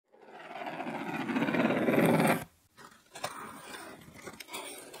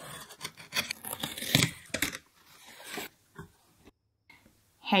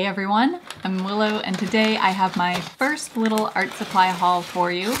Hey everyone, I'm Willow and today I have my first little art supply haul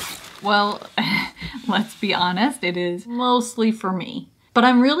for you. Well, let's be honest, it is mostly for me. But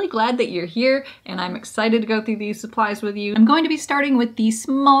I'm really glad that you're here and I'm excited to go through these supplies with you. I'm going to be starting with the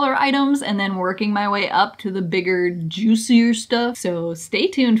smaller items and then working my way up to the bigger, juicier stuff. So stay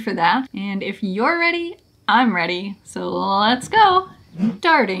tuned for that. And if you're ready, I'm ready. So let's go.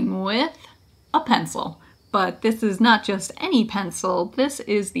 Starting with a pencil. But this is not just any pencil, this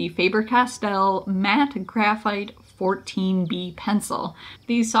is the Faber-Castell Matte Graphite 14B pencil.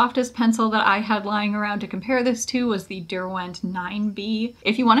 The softest pencil that I had lying around to compare this to was the Derwent 9B.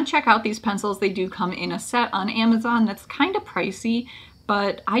 If you want to check out these pencils, they do come in a set on Amazon that's kind of pricey,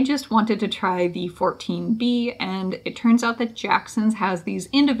 but I just wanted to try the 14B, and it turns out that Jackson's has these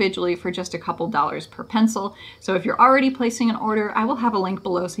individually for just a couple dollars per pencil. So if you're already placing an order, I will have a link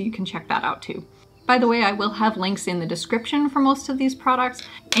below so you can check that out too. By the way, I will have links in the description for most of these products.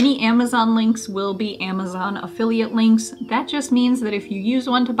 Any Amazon links will be Amazon affiliate links. That just means that if you use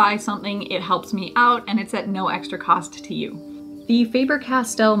one to buy something, it helps me out and it's at no extra cost to you. The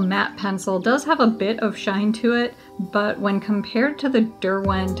Faber-Castell matte pencil does have a bit of shine to it, but when compared to the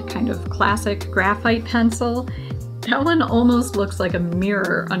Derwent kind of classic graphite pencil, that one almost looks like a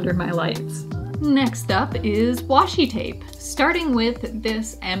mirror under my lights. Next up is washi tape. Starting with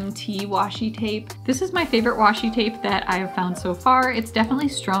this MT washi tape. This is my favorite washi tape that I have found so far. It's definitely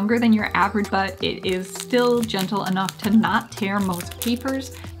stronger than your average, but it is still gentle enough to not tear most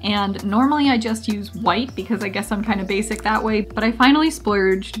papers. And normally I just use white because I guess I'm kind of basic that way, but I finally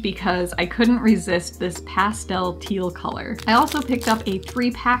splurged because I couldn't resist this pastel teal color. I also picked up a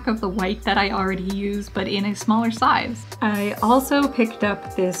 3-pack of the white that I already use, but in a smaller size. I also picked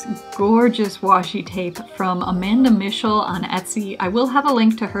up this gorgeous washi tape from Amanda Mischel on Etsy. I will have a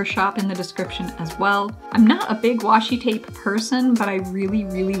link to her shop in the description as well. I'm not a big washi tape person, but I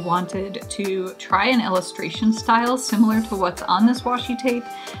really wanted to try an illustration style similar to what's on this washi tape,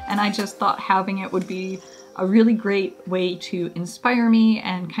 and I just thought having it would be a really great way to inspire me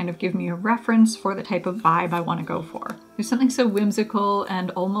and kind of give me a reference for the type of vibe I want to go for. There's something so whimsical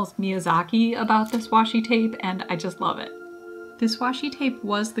and almost Miyazaki about this washi tape, and I just love it. This washi tape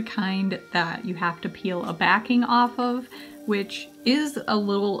was the kind that you have to peel a backing off of, which is a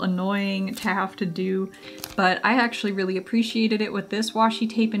little annoying to have to do, but I actually really appreciated it with this washi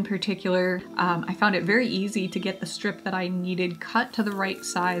tape in particular. I found it very easy to get the strip that I needed cut to the right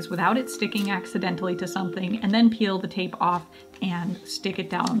size without it sticking accidentally to something, and then peel the tape off and stick it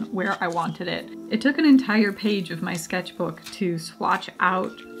down where I wanted it. It took an entire page of my sketchbook to swatch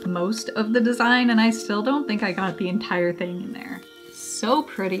out most of the design, and I still don't think I got the entire thing in there. So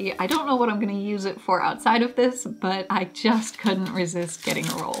pretty. I don't know what I'm going to use it for outside of this, but I just couldn't resist getting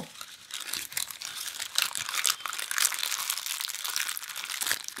a roll.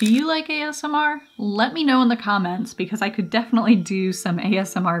 Do you like ASMR? Let me know in the comments because I could definitely do some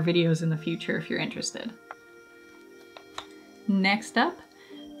ASMR videos in the future if you're interested. Next up,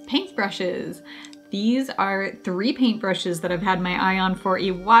 paintbrushes. These are 3 paintbrushes that I've had my eye on for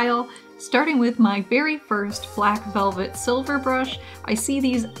a while, starting with my very first black velvet silver brush. I see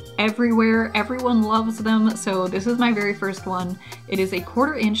these everywhere, everyone loves them, so this is my very first one. It is a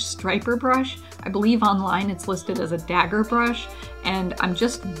 1/4-inch striper brush. I believe online it's listed as a dagger brush, and I'm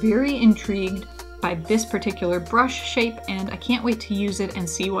just very intrigued by this particular brush shape, and I can't wait to use it and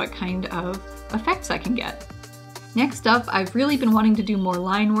see what kind of effects I can get. Next up, I've really been wanting to do more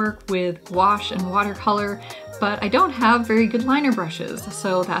line work with gouache and watercolor, but I don't have very good liner brushes,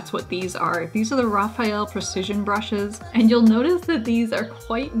 so that's what these are. These are the Raphael Precision brushes, and you'll notice that these are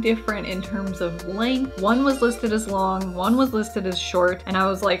quite different in terms of length. One was listed as long, one was listed as short, and I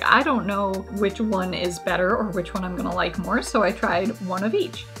was like, I don't know which one is better or which one I'm gonna like more, so I tried one of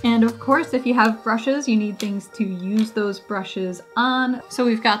each. And of course, if you have brushes, you need things to use those brushes on. So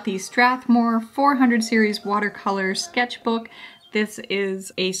we've got the Strathmore 400 series watercolor sketchbook. This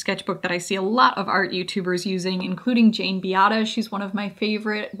is a sketchbook that I see a lot of art YouTubers using, including Jane Beata. She's one of my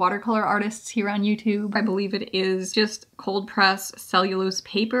favorite watercolor artists here on YouTube. I believe it is just cold press cellulose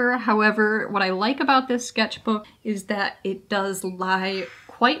paper. However, what I like about this sketchbook is that it does lie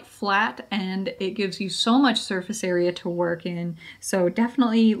quite flat and it gives you so much surface area to work in. So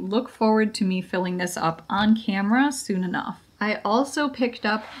definitely look forward to me filling this up on camera soon enough. I also picked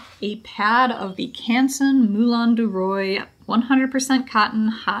up a pad of the Canson Moulin du Roi 100% cotton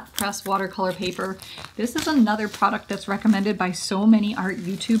hot press watercolor paper. This is another product that's recommended by so many art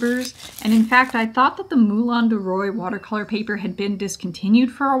YouTubers, and in fact I thought that the Moulin du Roi watercolor paper had been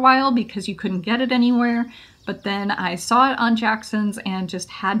discontinued for a while because you couldn't get it anywhere, but then I saw it on Jackson's and just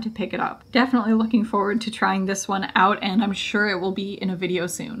had to pick it up. Definitely looking forward to trying this one out, and I'm sure it will be in a video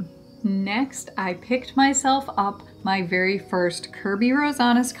soon. Next, I picked myself up my very first Kirby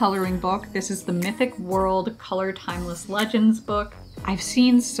Rosanis coloring book. This is the Mythic World Color Timeless Legends book. I've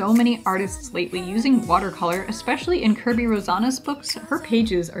seen so many artists lately using watercolor, especially in Kirby Rosanis books. Her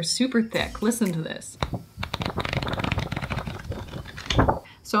pages are super thick. Listen to this.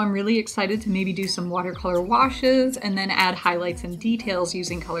 So I'm really excited to maybe do some watercolor washes and then add highlights and details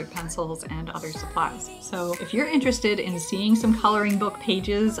using colored pencils and other supplies. So if you're interested in seeing some coloring book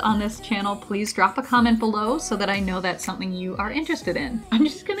pages on this channel, please drop a comment below so that I know that's something you are interested in. I'm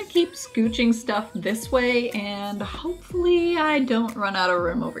just gonna keep scooching stuff this way and hopefully I don't run out of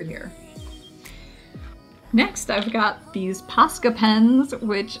room over here. Next, I've got these Posca pens,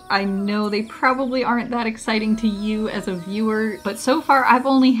 which I know they probably aren't that exciting to you as a viewer, but so far I've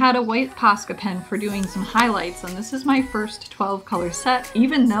only had a white Posca pen for doing some highlights, and this is my first 12 color set.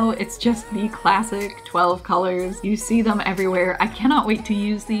 Even though it's just the classic 12 colors, you see them everywhere. I cannot wait to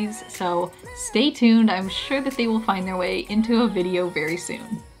use these, so stay tuned. I'm sure that they will find their way into a video very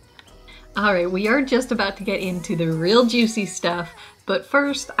soon. Alright, we are just about to get into the real juicy stuff. But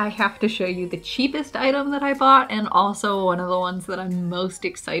first, I have to show you the cheapest item that I bought and also one of the ones that I'm most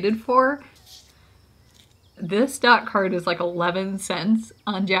excited for. This dot card is like 11 cents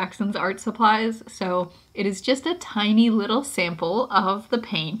on Jackson's Art Supplies, so it is just a tiny little sample of the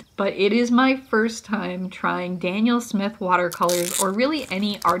paint, but it is my first time trying Daniel Smith watercolors, or really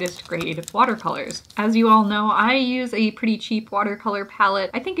any artist grade watercolors. As you all know, I use a pretty cheap watercolor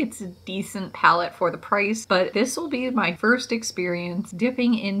palette. I think it's a decent palette for the price, but this will be my first experience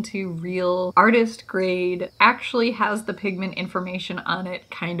dipping into real artist grade, actually has the pigment information on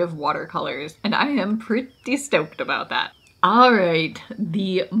it kind of watercolors, and I am pretty stoked about that. Alright,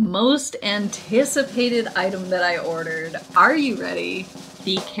 the most anticipated item that I ordered. Are you ready?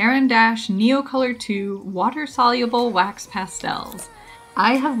 The Caran d'Ache Neocolor 2 Water-Soluble Wax Pastels.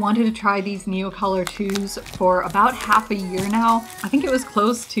 I have wanted to try these Neocolor 2s for about half a year now. I think it was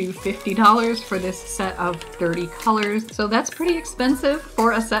close to $50 for this set of 30 colors, so that's pretty expensive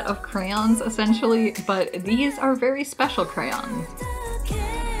for a set of crayons essentially, but these are very special crayons.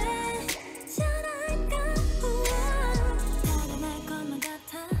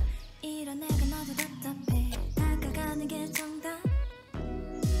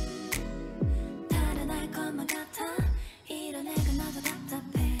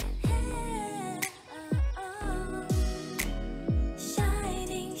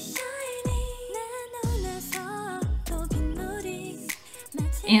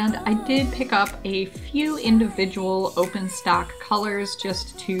 And I did pick up a few individual open stock colors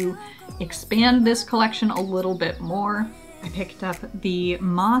just to expand this collection a little bit more. I picked up the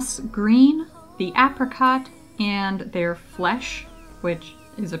Moss Green, the Apricot, and their Flesh, which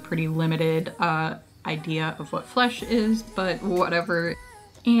is a pretty limited idea of what Flesh is, but whatever.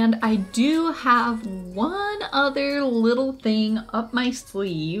 And I do have one other little thing up my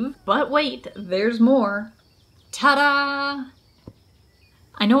sleeve, but wait, there's more. Ta-da!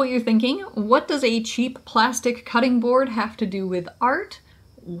 I know what you're thinking. What does a cheap plastic cutting board have to do with art?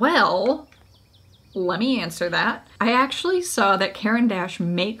 Well, let me answer that. I actually saw that Caran d'Ache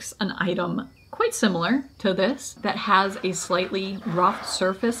makes an item quite similar to this that has a slightly rough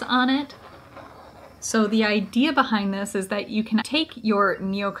surface on it. So the idea behind this is that you can take your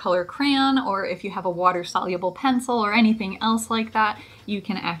Neocolor crayon, or if you have a water-soluble pencil or anything else like that, you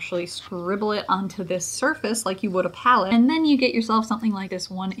can actually scribble it onto this surface like you would a palette, and then you get yourself something like this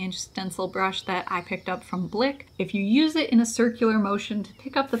 1-inch stencil brush that I picked up from Blick. If you use it in a circular motion to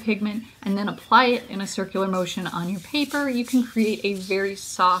pick up the pigment and then apply it in a circular motion on your paper, you can create a very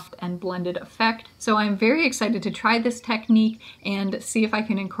soft and blended effect. So I'm very excited to try this technique and see if I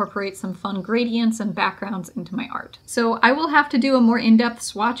can incorporate some fun gradients and backgrounds into my art. So I will have to do a more in-depth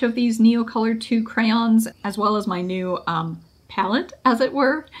swatch of these Neocolor 2 crayons, as well as my new palette, as it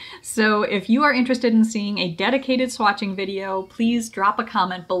were. So if you are interested in seeing a dedicated swatching video, please drop a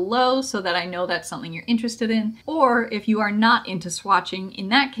comment below so that I know that's something you're interested in. Or if you are not into swatching, in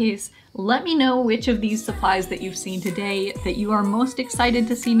that case, let me know which of these supplies that you've seen today that you are most excited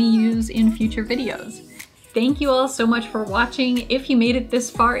to see me use in future videos. Thank you all so much for watching. If you made it this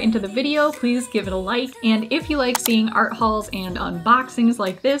far into the video, please give it a like. And if you like seeing art hauls and unboxings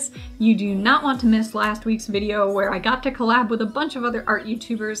like this, you do not want to miss last week's video where I got to collab with a bunch of other art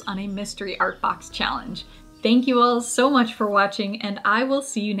YouTubers on a mystery art box challenge. Thank you all so much for watching, and I will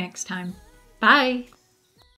see you next time. Bye!